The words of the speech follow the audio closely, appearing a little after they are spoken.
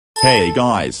Hey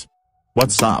guys!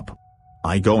 What's up?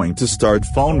 I'm going to start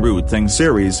phone rooting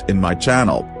series in my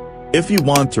channel. If you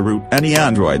want to root any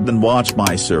Android, then watch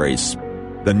my series.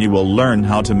 Then you will learn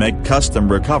how to make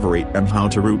custom recovery and how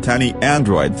to root any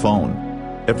Android phone.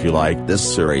 If you like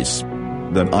this series,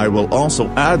 then I will also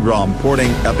add ROM porting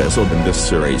episode in this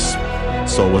series.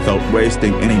 So without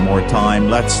wasting any more time,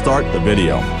 let's start the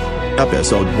video.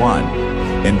 Episode 1.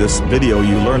 In this video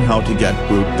you learn how to get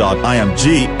boot.img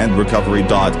and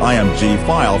recovery.img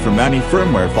file from any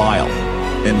firmware file.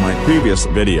 In my previous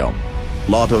video,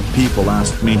 lot of people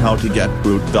asked me how to get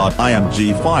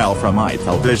boot.img file from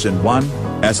iTelevision 1,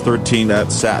 S13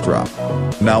 etc.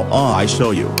 Now I show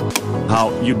you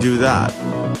how you do that.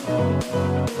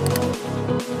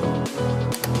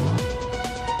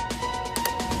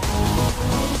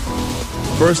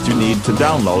 First you need to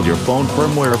download your phone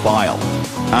firmware file.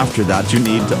 After that you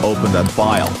need to open that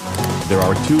file. There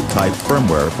are two type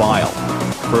firmware file.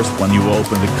 First, when you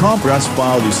open the compress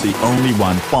file you see only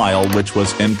one file, which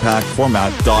was in pack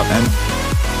format.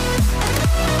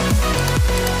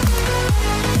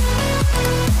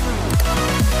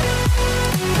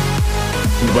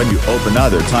 And when you open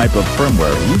other type of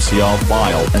firmware you see all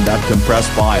file and that compress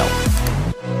file.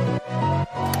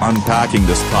 Unpacking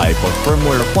this type of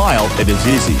firmware file it is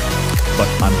easy. But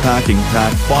unpacking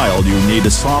pack file you need a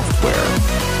software.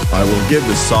 I will give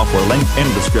the software link in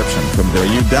description. From there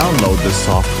you download the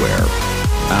software.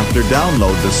 After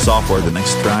download the software then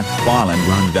extract file and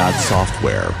run that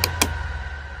software.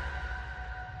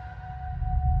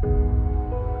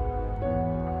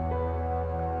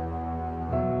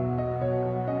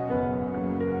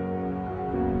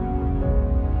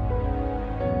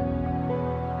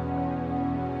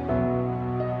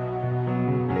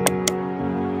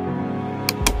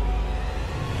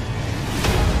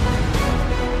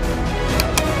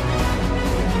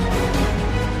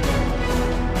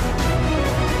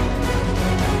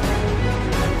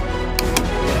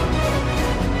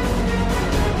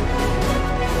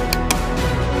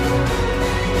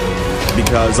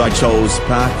 Because I chose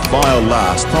pack file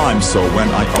last time, so when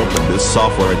I open this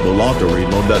software it will auto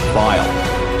reload that file.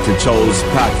 To choose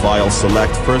pack file,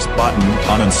 select first button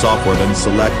on in software then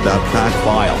select that pack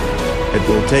file. It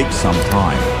will take some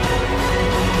time.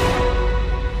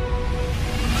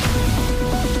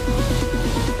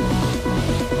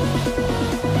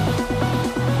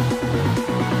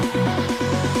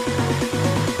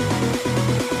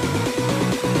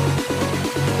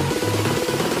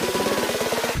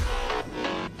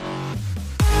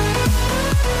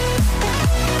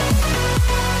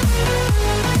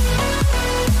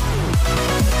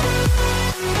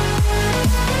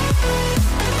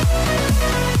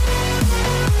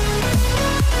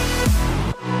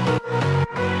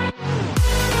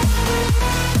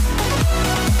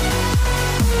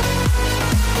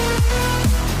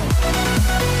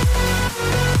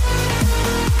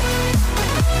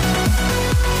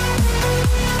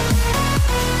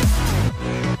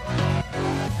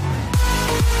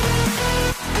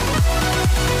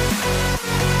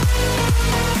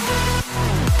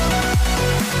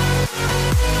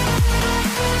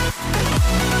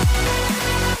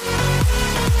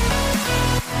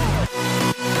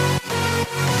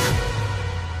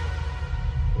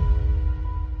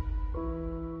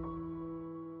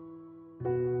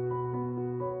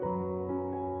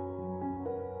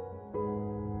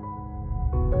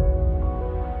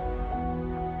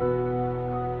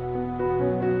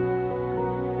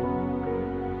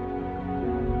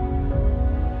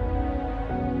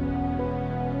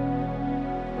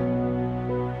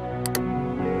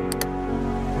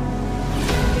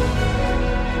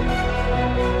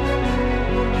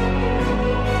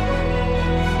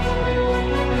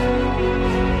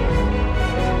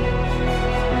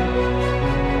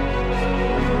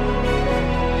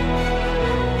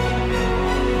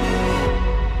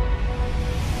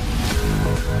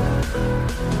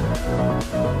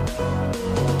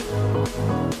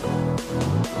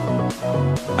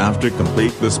 After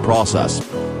complete this process,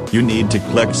 you need to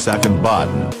click second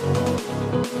button.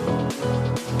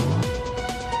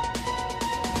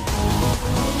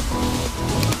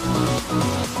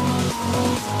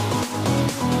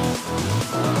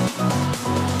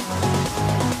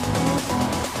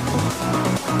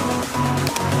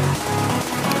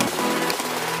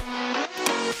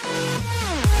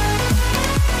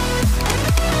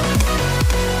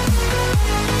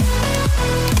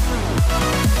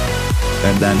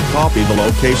 And then copy the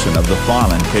location of the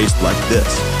file and paste like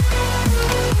this.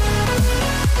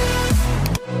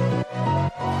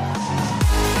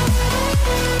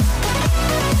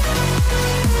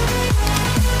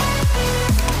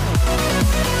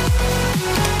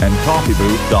 and copy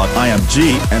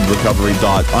boot.img and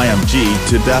recovery.img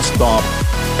to desktop.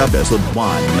 Episode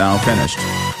 1 now finished.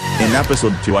 In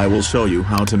episode 2 I will show you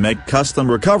how to make custom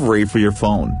recovery for your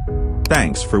phone.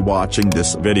 Thanks for watching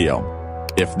this video.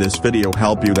 If this video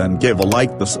helped you, then give a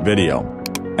like this video.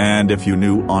 And if you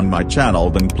new on my channel,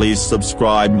 then please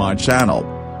subscribe my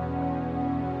channel.